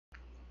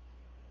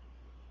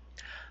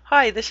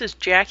Hi, this is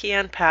Jackie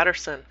Ann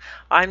Patterson.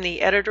 I'm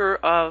the editor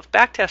of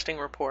Backtesting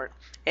Report,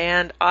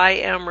 and I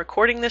am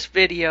recording this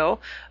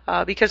video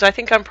because I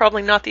think I'm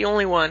probably not the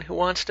only one who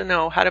wants to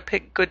know how to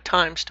pick good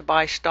times to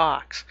buy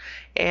stocks.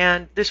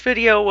 And this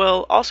video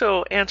will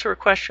also answer a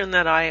question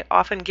that I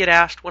often get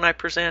asked when I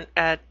present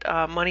at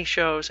money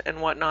shows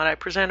and whatnot. I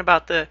present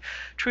about the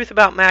truth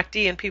about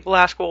MACD, and people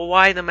ask, well,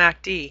 why the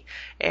MACD?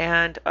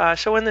 And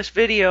so in this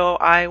video,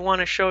 I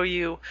want to show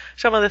you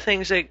some of the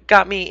things that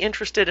got me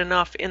interested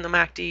enough in the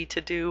MACD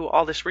to do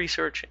all this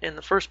research in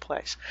the first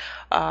place.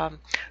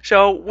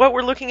 So what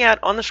we're looking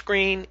at on the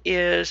screen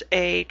is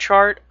a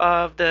chart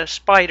of the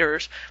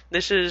spiders.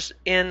 This is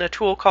in a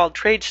tool called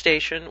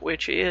TradeStation,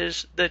 which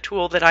is the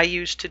tool that I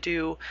use to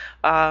do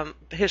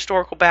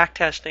historical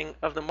backtesting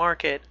of the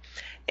market.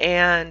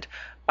 And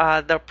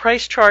the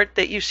price chart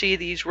that you see,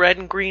 these red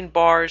and green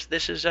bars,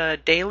 this is a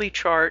daily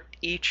chart.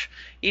 Each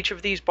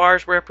of these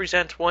bars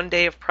represents 1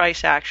 day of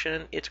price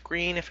action. It's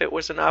green if it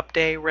was an up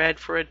day, red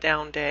for a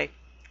down day.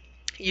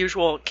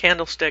 Usual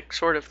candlestick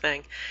sort of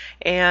thing.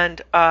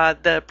 And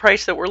the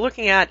price that we're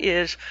looking at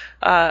is,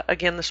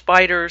 again, the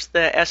spiders,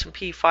 the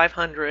S&P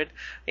 500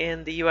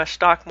 in the U.S.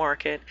 stock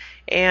market.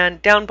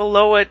 And down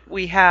below it,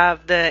 we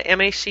have the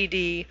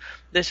MACD.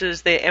 This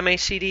is the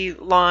MACD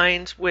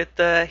lines with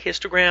the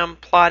histogram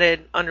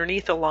plotted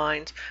underneath the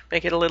lines,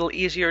 make it a little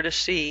easier to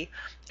see.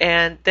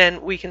 And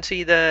then we can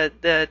see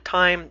the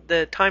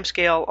time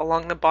scale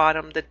along the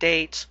bottom, the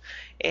dates,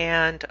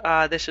 and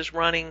this is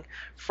running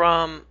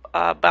from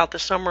about the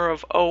summer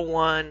of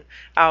 '01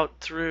 out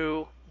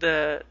through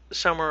the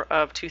summer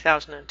of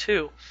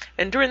 2002.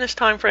 And during this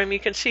time frame, you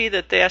can see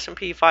that the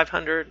S&P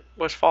 500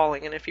 was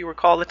falling. And if you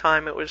recall the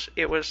time, it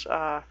was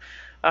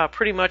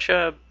pretty much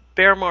a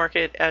bear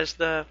market as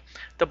the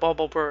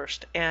bubble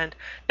burst. And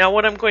now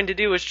what I'm going to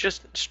do is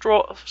just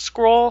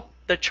scroll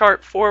the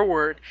chart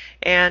forward,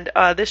 and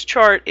this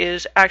chart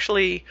is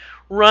actually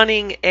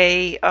running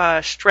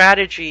a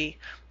strategy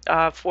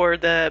for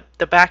the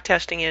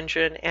backtesting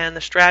engine, and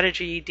the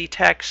strategy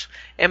detects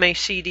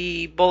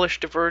MACD bullish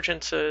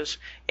divergences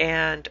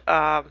and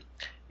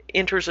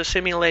enters a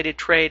simulated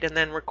trade and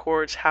then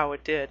records how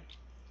it did.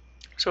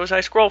 So as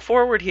I scroll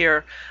forward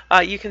here,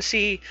 you can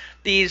see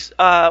these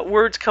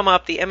words come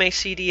up, the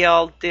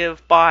MACDL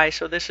div buy.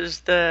 So this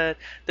is the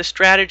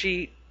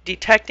strategy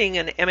detecting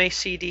an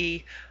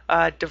MACD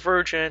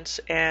divergence,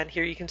 and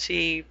here you can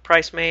see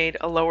price made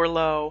a lower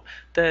low,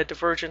 the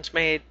divergence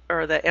made,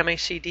 or the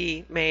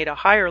MACD made a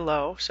higher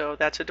low, so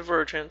that's a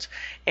divergence,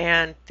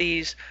 and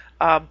these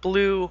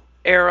blue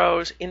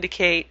arrows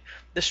indicate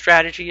the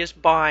strategy is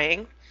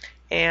buying.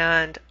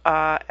 And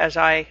as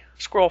I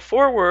scroll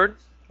forward,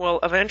 we'll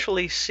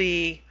eventually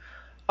see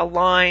a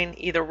line,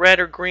 either red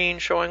or green,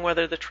 showing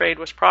whether the trade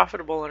was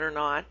profitable or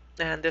not,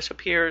 and this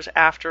appears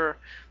after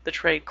the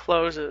trade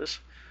closes.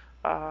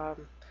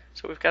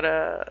 So we've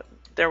got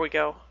there we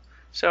go.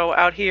 So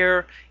out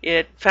here,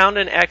 it found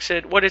an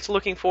exit. What it's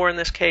looking for in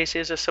this case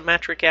is a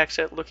symmetric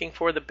exit, looking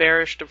for the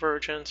bearish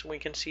divergence, and we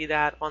can see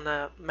that on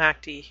the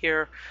MACD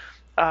here,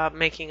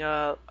 making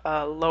a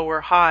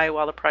lower high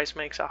while the price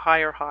makes a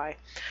higher high.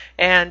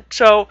 And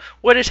so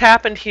what has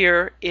happened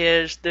here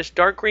is this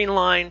dark green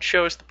line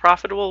shows the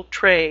profitable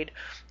trade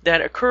that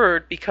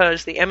occurred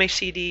because the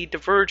MACD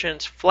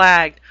divergence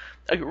flagged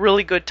a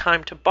really good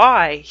time to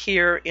buy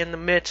here in the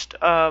midst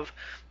of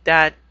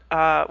that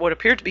what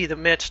appeared to be the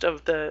midst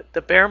of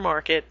the bear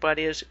market, but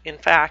is in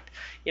fact,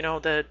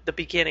 the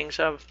beginnings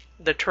of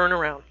the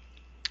turnaround.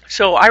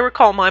 So I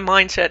recall my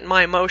mindset and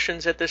my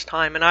emotions at this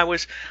time, and I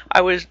was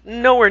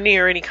nowhere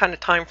near any kind of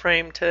time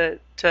frame to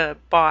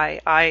buy.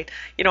 I'd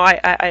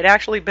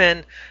actually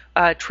been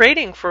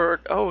trading for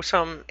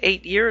some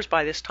 8 years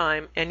by this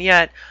time, and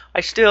yet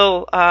I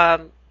still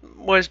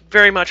was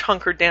very much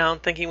hunkered down,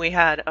 thinking we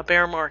had a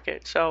bear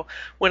market. So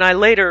when I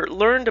later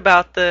learned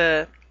about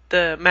the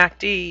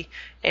MACD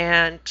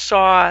and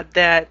saw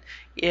that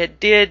it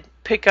did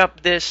pick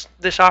up this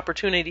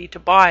opportunity to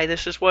buy,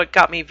 this is what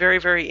got me very,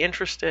 very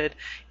interested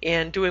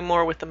in doing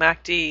more with the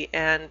MACD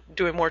and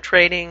doing more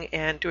trading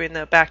and doing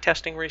the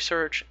backtesting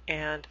research,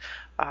 and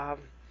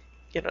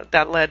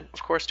that led,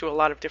 of course, to a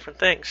lot of different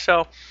things.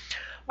 So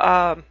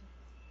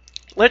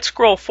let's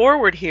scroll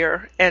forward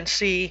here and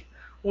see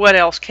what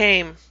else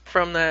came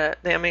from the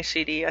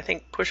MACD. I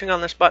think pushing on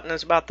this button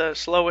is about the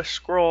slowest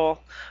scroll.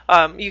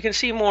 You can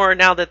see more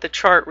now that the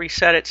chart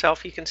reset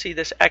itself. You can see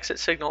this exit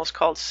signal is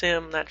called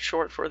SIM. That's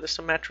short for the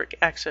symmetric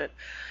exit.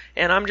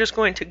 And I'm just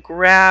going to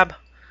grab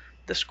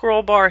the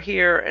scroll bar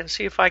here and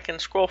see if I can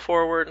scroll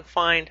forward and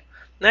find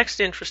next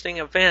interesting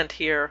event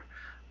here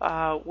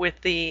with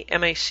the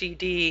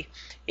MACD.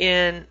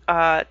 In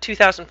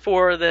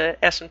 2004, the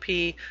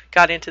S&P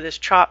got into this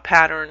chop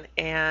pattern,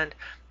 and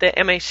the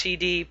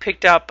MACD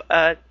picked up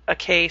a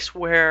case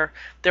where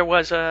there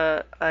was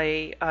a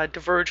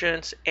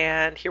divergence,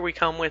 and here we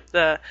come with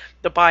the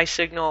buy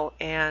signal,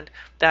 and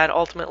that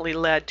ultimately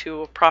led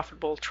to a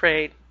profitable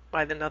trade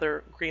by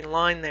another green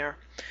line there.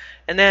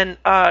 And then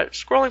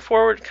scrolling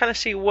forward, kind of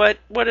see what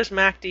has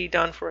MACD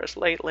done for us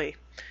lately.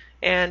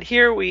 And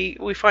here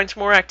we find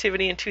some more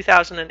activity in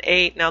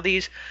 2008. Now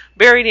these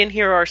buried in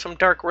here are some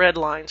dark red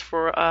lines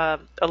for a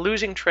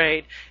losing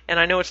trade, and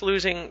I know it's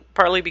losing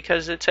partly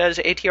because it says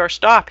ATR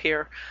stop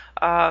here,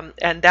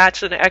 and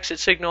that's an exit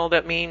signal.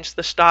 That means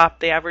the stop,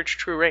 the average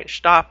true range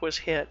stop, was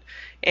hit.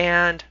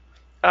 And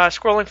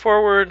scrolling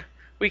forward,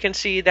 we can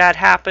see that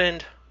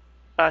happened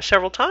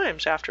several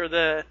times after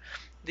the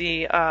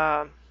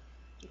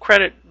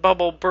credit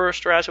bubble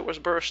burst, or as it was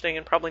bursting,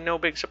 and probably no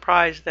big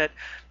surprise that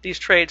these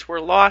trades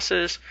were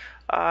losses,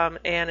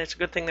 and it's a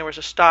good thing there was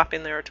a stop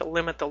in there to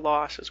limit the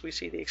loss as we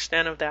see the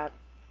extent of that.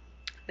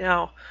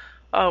 Now,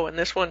 and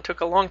this one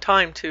took a long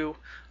time to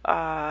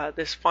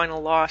this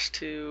final loss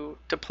to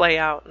play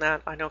out, and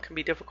that I know can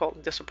be difficult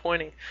and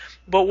disappointing.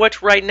 But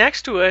what's right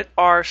next to it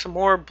are some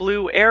more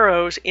blue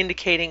arrows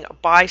indicating a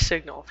buy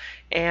signal.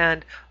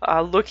 And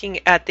looking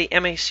at the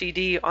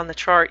MACD on the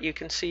chart, you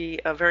can see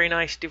a very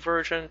nice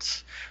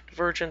divergence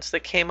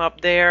that came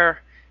up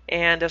there.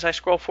 And as I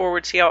scroll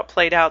forward, see how it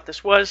played out.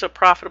 This was a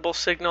profitable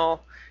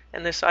signal,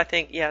 and this, I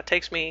think, yeah,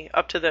 takes me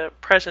up to the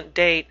present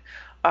date.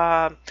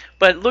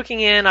 But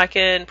looking in, I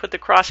can put the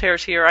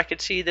crosshairs here. I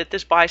could see that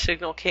this buy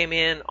signal came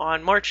in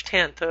on March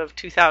 10th of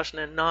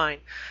 2009.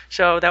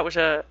 So that was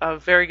a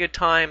very good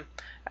time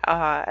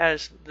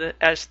as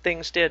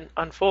things did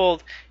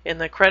unfold in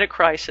the credit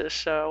crisis.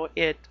 So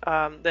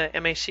the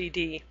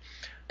MACD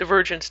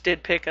divergence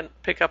did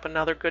pick up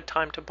another good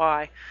time to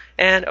buy.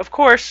 And of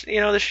course,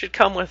 this should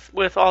come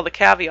with all the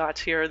caveats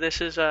here.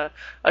 This is a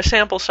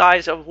sample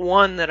size of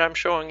 1 that I'm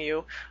showing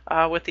you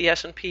with the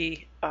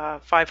S&P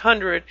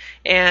 500,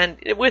 and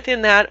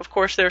within that, of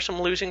course, there are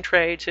some losing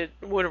trades. It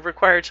would have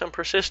required some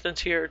persistence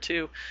here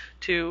to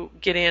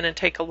get in and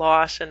take a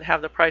loss and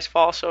have the price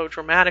fall so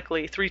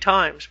dramatically 3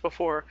 times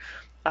before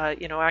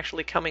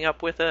actually coming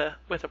up with a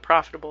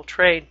profitable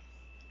trade.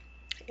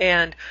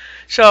 And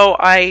so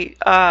I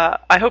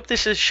hope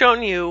this has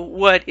shown you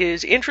what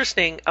is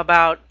interesting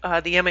about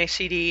the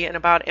MACD and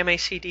about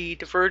MACD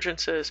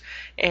divergences,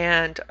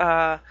 and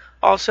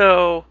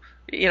also,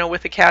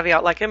 with the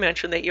caveat, like I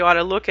mentioned, that you ought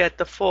to look at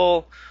the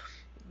full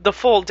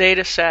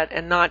data set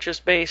and not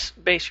just base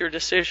your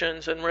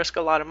decisions and risk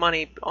a lot of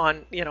money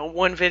on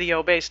one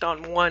video based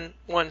on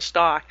one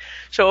stock.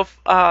 So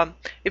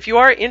if you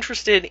are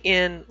interested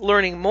in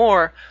learning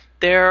more,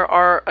 there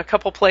are a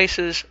couple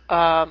places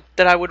that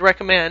I would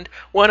recommend.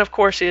 One, of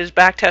course, is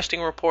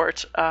backtesting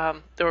reports.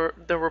 The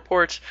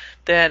reports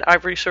that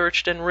I've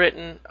researched and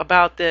written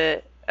about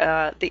the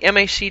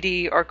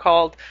MACD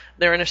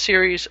they're in a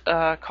series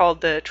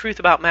called The Truth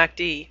About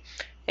MACD,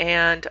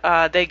 and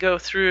they go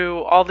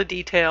through all the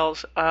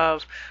details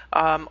of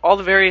all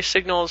the various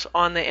signals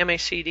on the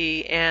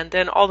MACD and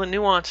then all the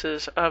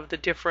nuances of the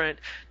different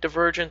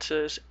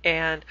divergences.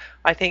 And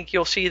I think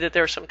you'll see that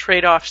there are some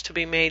trade-offs to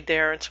be made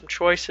there and some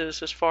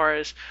choices as far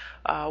as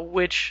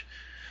which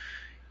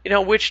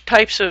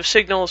types of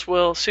signals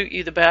will suit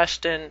you the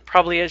best. And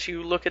probably as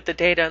you look at the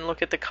data and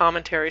look at the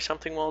commentary,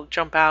 something will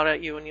jump out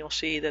at you and you'll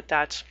see that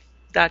that's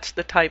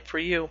the type for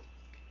you.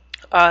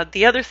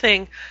 The other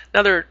thing,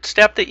 another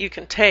step that you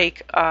can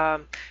take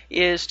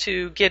is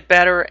to get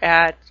better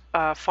at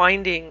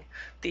finding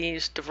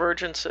these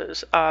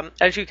divergences.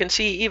 As you can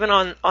see, even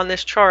on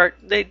this chart,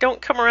 they don't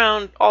come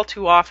around all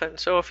too often.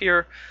 So if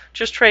you're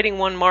just trading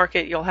one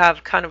market, you'll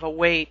have kind of a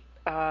wait,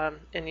 and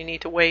you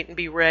need to wait and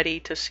be ready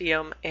to see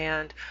them.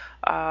 And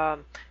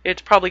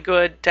it's probably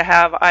good to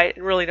have. I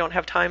really don't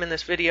have time in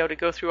this video to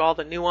go through all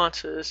the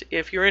nuances.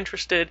 If you're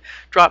interested,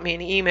 drop me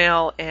an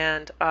email,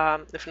 and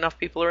if enough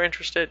people are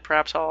interested,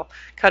 perhaps I'll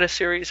cut a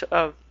series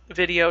of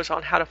videos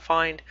on how to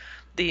find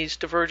these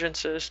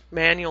divergences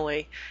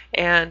manually.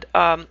 And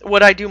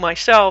what I do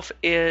myself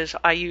is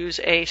I use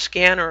a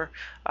scanner,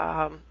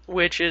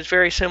 which is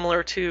very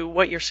similar to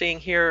what you're seeing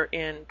here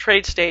in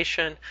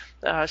TradeStation,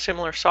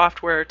 similar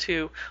software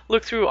to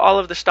look through all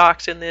of the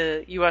stocks in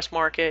the US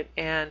market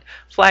and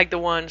flag the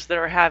ones that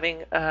are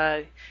having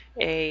a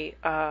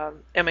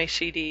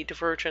MACD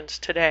divergence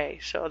today.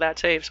 So that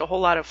saves a whole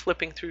lot of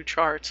flipping through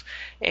charts.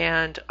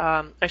 And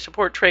I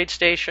support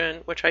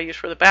TradeStation, which I use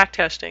for the back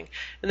testing,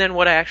 and then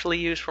what I actually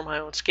use for my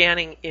own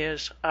scanning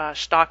is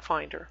Stock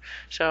Finder.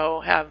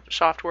 So have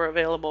software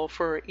available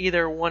for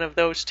either one of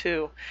those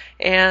two.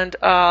 And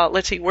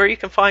let's see, where you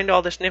can find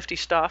all this nifty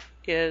stuff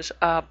is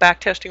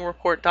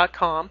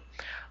backtestingreport.com.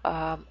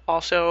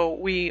 Also,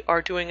 we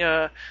are doing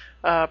a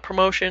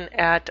promotion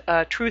at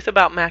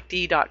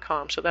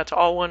truthaboutmacd.com. So that's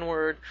all one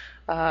word,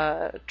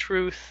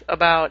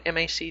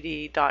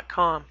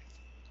 truthaboutmacd.com.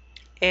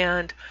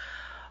 And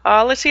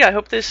let's see, I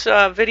hope this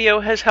video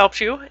has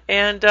helped you,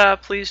 and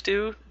please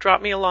do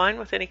drop me a line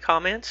with any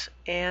comments,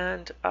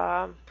 and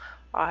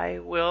I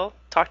will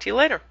talk to you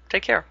later.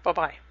 Take care.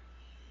 Bye-bye.